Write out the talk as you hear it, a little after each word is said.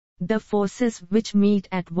The forces which meet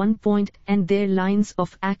at one point and their lines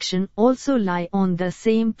of action also lie on the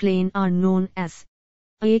same plane are known as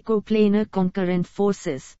A. Coplanar concurrent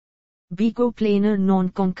forces, B. Coplanar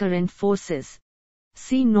non-concurrent forces,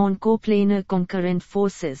 C. Non-coplanar concurrent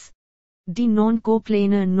forces, D.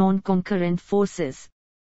 Non-coplanar non-concurrent forces.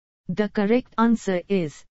 The correct answer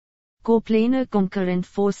is coplanar concurrent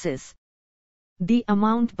forces. The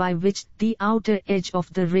amount by which the outer edge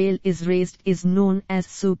of the rail is raised is known as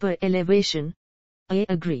super elevation. A.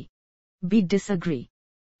 Agree. B. Disagree.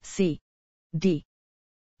 C. D.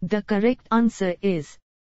 The correct answer is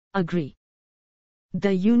agree.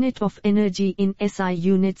 The unit of energy in SI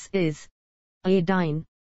units is A. Dyne,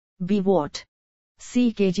 B. Watt,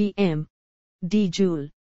 C. kgm, D. Joule.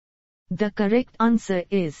 The correct answer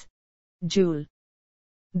is Joule.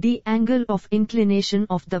 The angle of inclination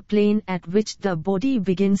of the plane at which the body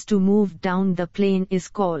begins to move down the plane is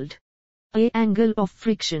called A. Angle of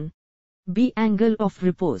friction, B. Angle of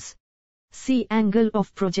repose, C. Angle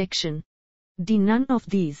of projection, D. None of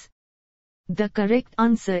these. The correct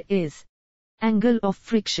answer is angle of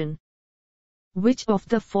friction. Which of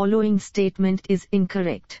the following statement is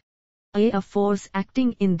incorrect? A. A force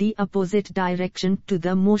acting in the opposite direction to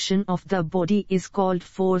the motion of the body is called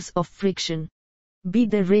force of friction. B.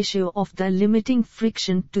 The ratio of the limiting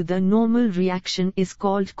friction to the normal reaction is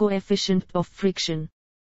called coefficient of friction.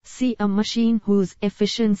 C. A machine whose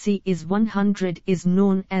efficiency is 100 is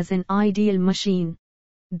known as an ideal machine.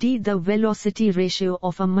 D. The velocity ratio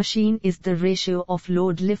of a machine is the ratio of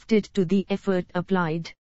load lifted to the effort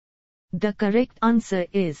applied. The correct answer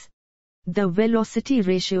is the velocity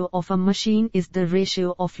ratio of a machine is the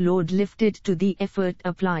ratio of load lifted to the effort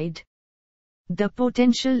applied. The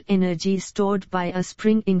potential energy stored by a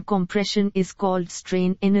spring in compression is called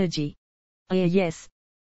strain energy. A. Yes.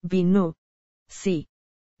 B. No. C.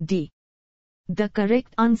 D. The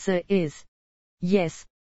correct answer is yes.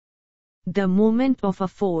 The moment of a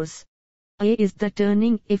force A is the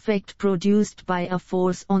turning effect produced by a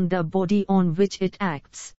force on the body on which it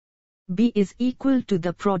acts. B is equal to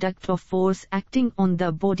the product of force acting on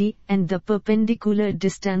the body and the perpendicular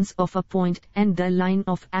distance of a point and the line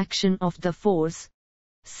of action of the force.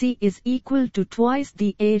 C is equal to twice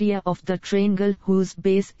the area of the triangle whose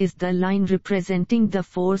base is the line representing the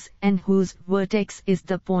force and whose vertex is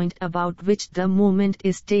the point about which the moment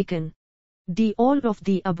is taken. D. All of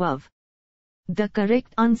the above. The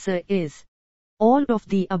correct answer is all of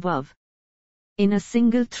the above. In a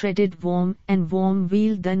single threaded worm and worm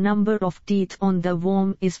wheel, the number of teeth on the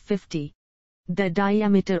worm is 50. The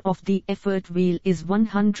diameter of the effort wheel is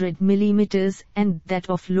 100 mm and that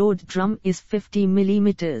of load drum is 50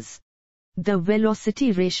 mm. The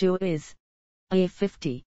velocity ratio is A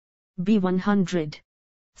 50, B 100,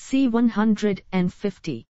 C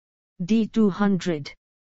 150, D 200.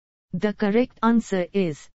 The correct answer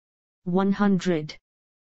is 100.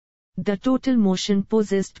 The total motion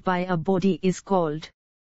possessed by a body is called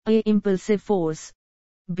A. Impulsive force,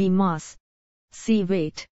 B. Mass, C.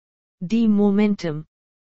 Weight, D. Momentum.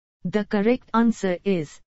 The correct answer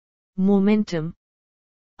is momentum.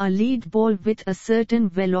 A lead ball with a certain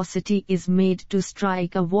velocity is made to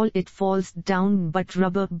strike a wall. It falls down, but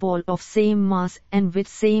rubber ball of same mass and with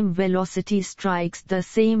same velocity strikes the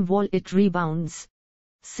same wall. It rebounds.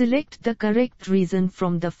 Select the correct reason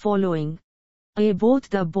from the following. A. Both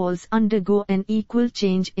the balls undergo an equal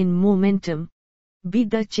change in momentum. B.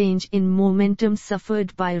 The change in momentum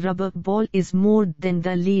suffered by rubber ball is more than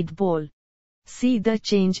the lead ball. C. The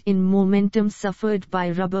change in momentum suffered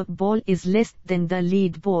by rubber ball is less than the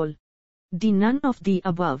lead ball. D. None of the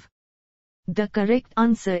above. The correct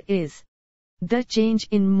answer is the change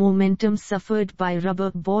in momentum suffered by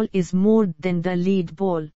rubber ball is more than the lead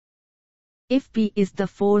ball. If P is the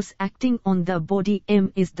force acting on the body,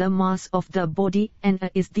 M is the mass of the body, and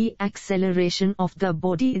A is the acceleration of the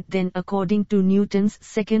body, then according to Newton's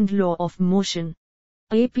second law of motion,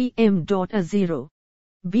 APm.A0,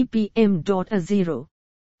 BPm.A0,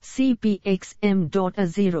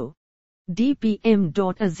 CPxm.A0,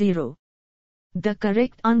 DPm.A0. The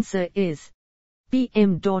correct answer is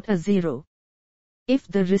Pm.A0. If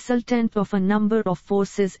the resultant of a number of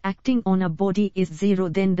forces acting on a body is 0,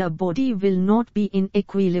 then the body will not be in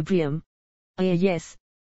equilibrium. A. Yes.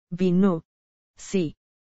 B. No. C.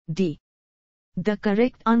 D. The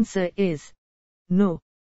correct answer is no.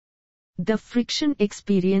 The friction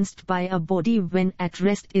experienced by a body when at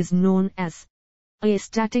rest is known as A.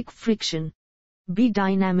 Static friction, B.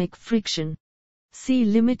 Dynamic friction, C.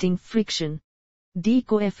 Limiting friction, D.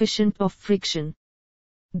 Coefficient of friction.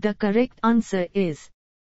 The correct answer is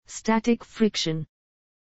static friction.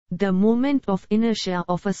 The moment of inertia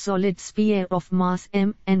of a solid sphere of mass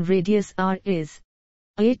m and radius r is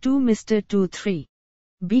A 2 Mr. 2 3,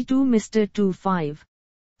 B 2 Mr. 2 5,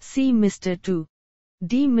 C Mr. 2,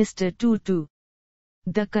 D Mr. 2 2.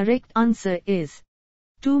 The correct answer is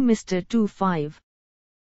 2 Mr. 2 5.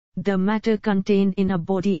 The matter contained in a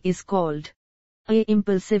body is called A.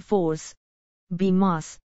 Impulsive force, B.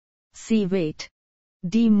 Mass, C. Weight,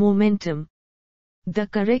 D. Momentum. The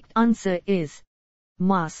correct answer is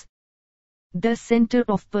mass. The center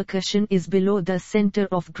of percussion is below the center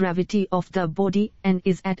of gravity of the body and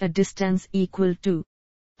is at a distance equal to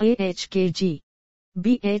A. h kg,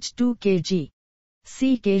 B. h 2 kg,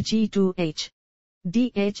 C. kg 2h,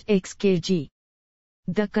 D. h x kg.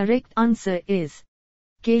 The correct answer is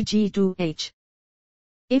kg 2h.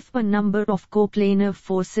 If a number of coplanar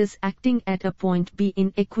forces acting at a point be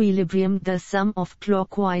in equilibrium, the sum of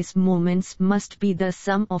clockwise moments must be the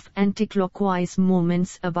sum of anticlockwise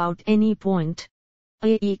moments about any point.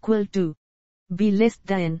 A equal to, B less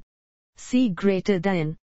than, C greater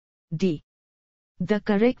than, D. The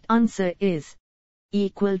correct answer is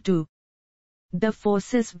equal to. The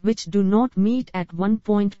forces which do not meet at one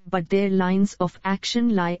point but their lines of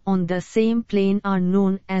action lie on the same plane are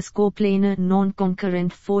known as coplanar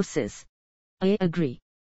non-concurrent forces. A. Agree,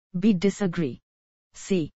 B. Disagree,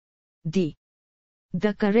 C. D.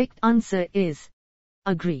 The correct answer is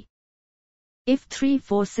agree. If three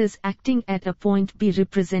forces acting at a point be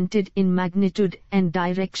represented in magnitude and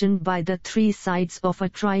direction by the three sides of a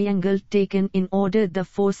triangle taken in order, the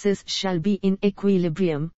forces shall be in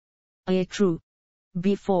equilibrium. A. True,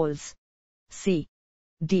 B. False, C.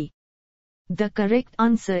 D. The correct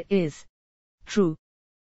answer is true.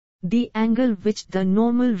 The angle which the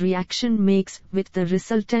normal reaction makes with the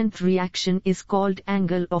resultant reaction is called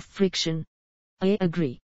angle of friction. A.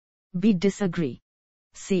 Agree, B. Disagree,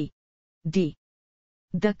 C. D.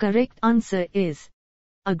 The correct answer is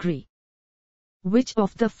agree. Which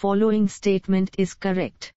of the following statement is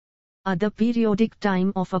correct? A. The periodic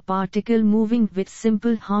time of a particle moving with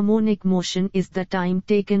simple harmonic motion is the time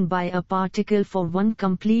taken by a particle for one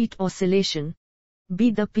complete oscillation. B.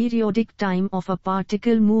 The periodic time of a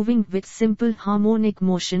particle moving with simple harmonic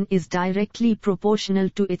motion is directly proportional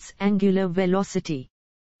to its angular velocity.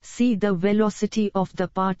 C. The velocity of the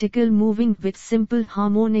particle moving with simple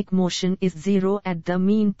harmonic motion is zero at the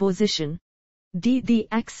mean position. D. The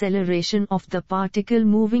acceleration of the particle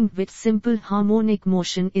moving with simple harmonic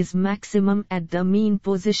motion is maximum at the mean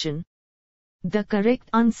position. The correct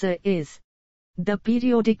answer is the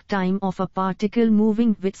periodic time of a particle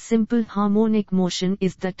moving with simple harmonic motion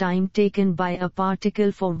is the time taken by a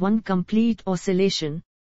particle for one complete oscillation.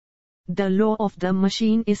 The law of the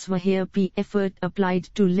machine is here P effort applied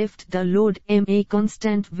to lift the load M a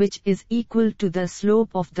constant which is equal to the slope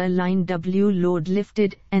of the line W load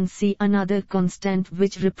lifted and C another constant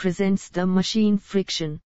which represents the machine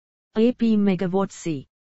friction. A. P megawatt C,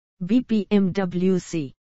 B P MW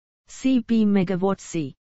C, C P megawatt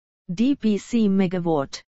C, D P C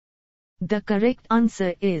megawatt. The correct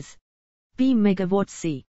answer is P megawatt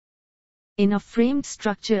C. In a framed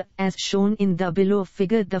structure as shown in the below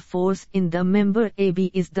figure, the force in the member AB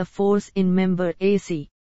is the force in member AC.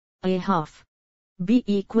 A half, B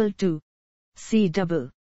equal to, C double,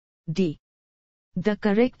 D. The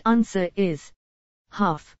correct answer is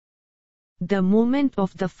half. The moment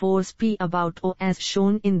of the force P about O as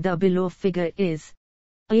shown in the below figure is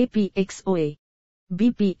A P x OA,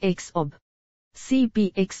 B P x OB, C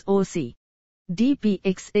P x OC, D P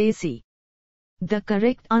x AC. The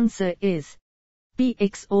correct answer is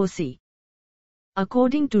Pxoc.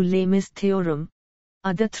 According to Lem's theorem,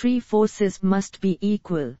 A. The three forces must be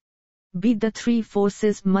equal. B. The three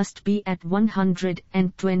forces must be at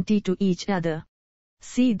 120 to each other.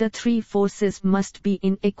 C. The three forces must be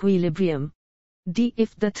in equilibrium. D.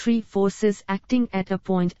 If the three forces acting at a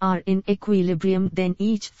point are in equilibrium, then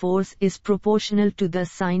each force is proportional to the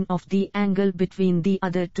sine of the angle between the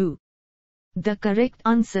other two. The correct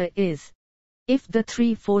answer is if the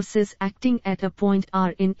three forces acting at a point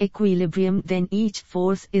are in equilibrium, then each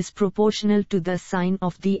force is proportional to the sine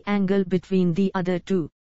of the angle between the other two.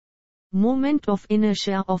 Moment of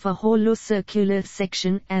inertia of a hollow circular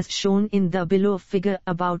section as shown in the below figure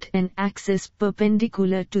about an axis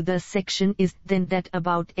perpendicular to the section is then that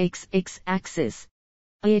about x axis.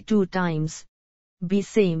 A 2 times, B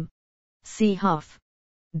same, C half,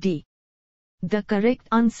 D. The correct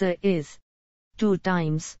answer is 2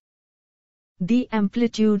 times. The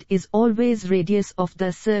amplitude is always radius of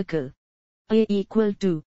the circle. A equal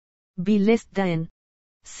to, B less than,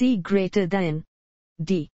 C greater than,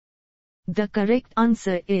 D. The correct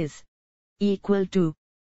answer is equal to.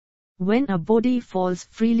 When a body falls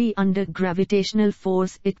freely under gravitational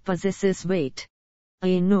force, it possesses weight.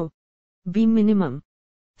 A. No. B. Minimum.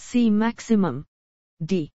 C. Maximum.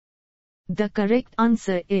 D. The correct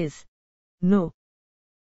answer is no.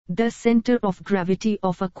 The center of gravity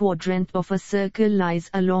of a quadrant of a circle lies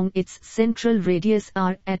along its central radius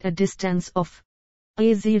r at a distance of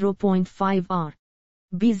A. 0.5 r.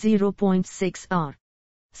 B. 0.6 r.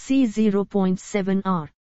 C. 0.7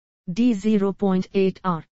 r. D. 0.8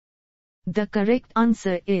 r. The correct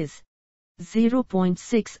answer is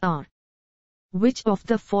 0.6 r. Which of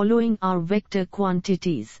the following are vector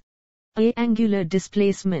quantities? A. Angular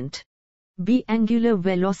displacement. B. Angular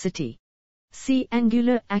velocity. C.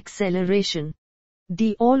 Angular acceleration.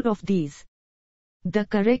 D. All of these. The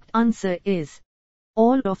correct answer is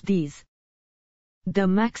all of these. The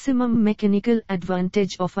maximum mechanical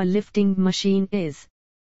advantage of a lifting machine is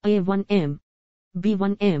A. 1 m. B.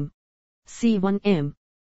 1 m. C. 1 m.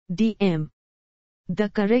 D. m. The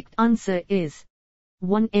correct answer is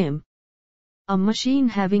 1 m. A machine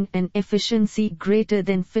having an efficiency greater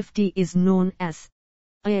than 50 is known as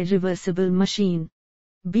A. Reversible machine.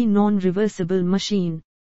 B. Non-reversible machine.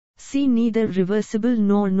 C. Neither reversible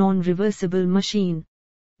nor non-reversible machine.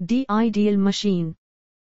 D. Ideal machine.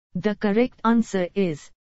 The correct answer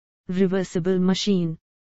is reversible machine.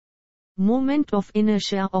 Moment of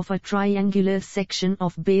inertia of a triangular section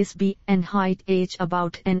of base B and height h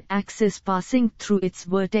about an axis passing through its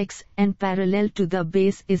vertex and parallel to the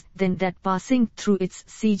base is then that passing through its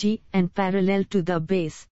CG and parallel to the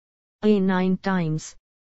base. A. 9 times.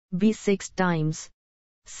 B. 6 times.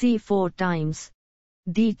 C. 4 times.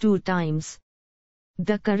 D. 2 times.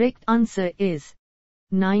 The correct answer is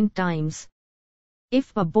 9 times.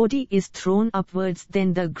 If a body is thrown upwards,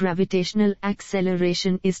 then the gravitational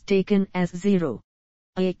acceleration is taken as 0.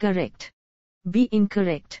 A. Correct. B.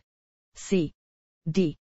 Incorrect. C.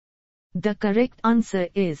 D. The correct answer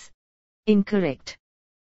is incorrect.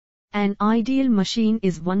 An ideal machine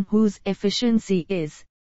is one whose efficiency is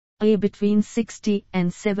A. Between 60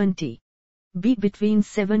 and 70. B. Between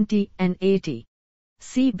 70 and 80.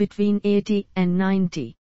 C. Between 80 and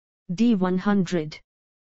 90. D. 100.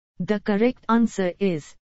 The correct answer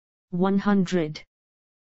is 100.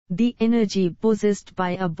 The energy possessed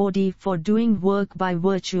by a body for doing work by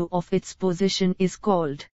virtue of its position is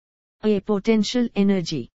called A. Potential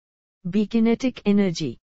energy. B. Kinetic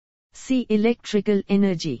energy. C. Electrical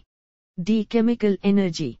energy. D. Chemical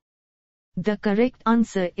energy. The correct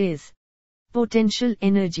answer is potential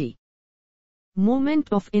energy. Moment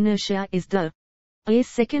of inertia is the A.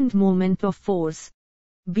 Second moment of force.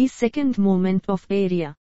 B. Second moment of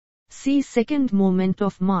area. C. Second moment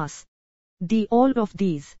of mass. D. All of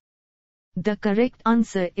these. The correct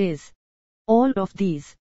answer is all of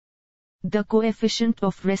these. The coefficient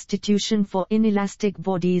of restitution for inelastic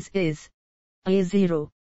bodies is A.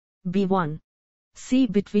 0. B. 1. C.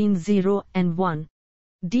 Between 0 and 1.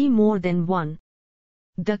 D. More than 1.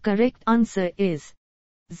 The correct answer is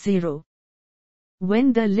 0.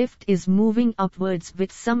 When the lift is moving upwards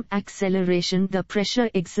with some acceleration, the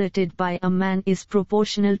pressure exerted by a man is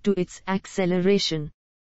proportional to its acceleration.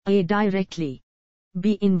 A. Directly.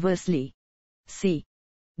 B. Inversely. C.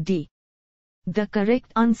 D. The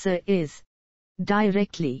correct answer is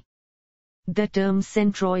directly. The term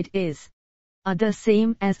centroid is A. The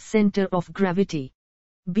same as center of gravity.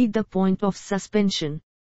 B. The point of suspension.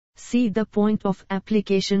 C. The point of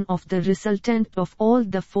application of the resultant of all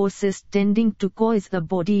the forces tending to cause a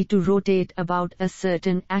body to rotate about a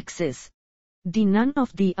certain axis. D. None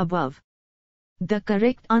of the above. The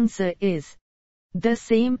correct answer is the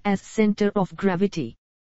same as center of gravity.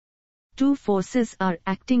 Two forces are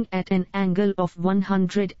acting at an angle of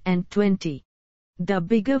 120. The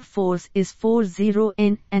bigger force is 40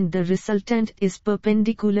 n and the resultant is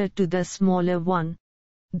perpendicular to the smaller one.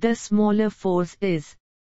 The smaller force is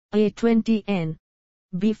A. 20 n.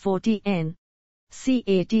 B. 40 n. C.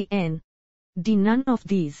 80 n. D. None of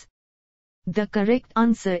these. The correct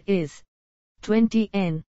answer is 20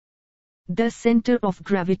 n. The center of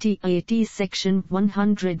gravity AT section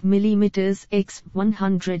 100 mm x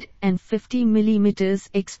 150 mm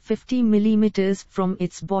x 50 mm from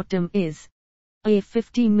its bottom is A.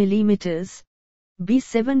 50 mm. B.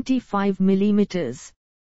 75 mm.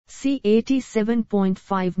 C.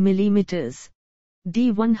 87.5 mm.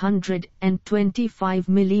 D. 125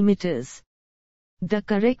 mm. The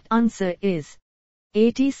correct answer is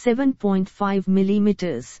 87.5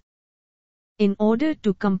 mm. In order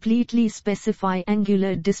to completely specify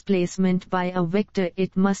angular displacement by a vector,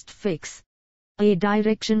 it must fix A.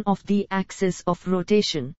 Direction of the axis of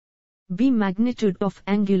rotation. B. Magnitude of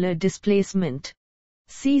angular displacement.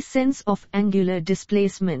 C. Sense of angular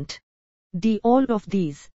displacement. D. All of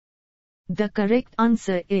these. The correct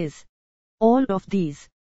answer is all of these.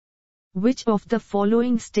 Which of the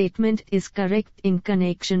following statement is correct in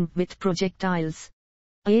connection with projectiles?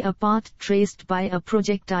 A. A path traced by a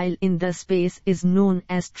projectile in the space is known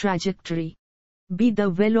as trajectory. B. The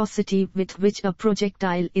velocity with which a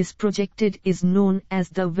projectile is projected is known as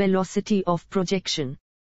the velocity of projection.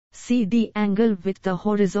 C. The angle with the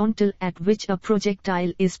horizontal at which a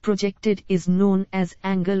projectile is projected is known as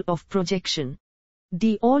angle of projection.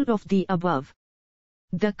 D. All of the above.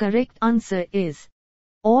 The correct answer is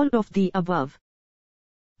all of the above.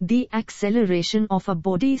 The acceleration of a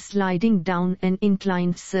body sliding down an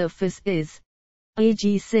inclined surface is A.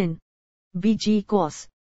 G sin, B. G cos,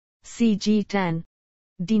 C. G tan,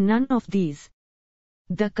 D. None of these.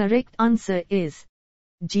 The correct answer is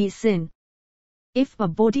G sin. If a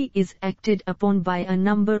body is acted upon by a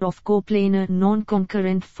number of coplanar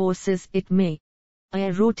non-concurrent forces, it may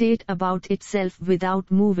A. Rotate about itself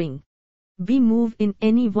without moving, B. Move in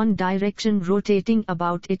any one direction rotating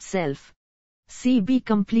about itself, C. Be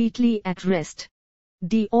completely at rest,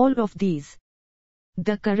 D. All of these.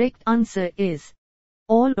 The correct answer is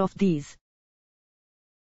all of these.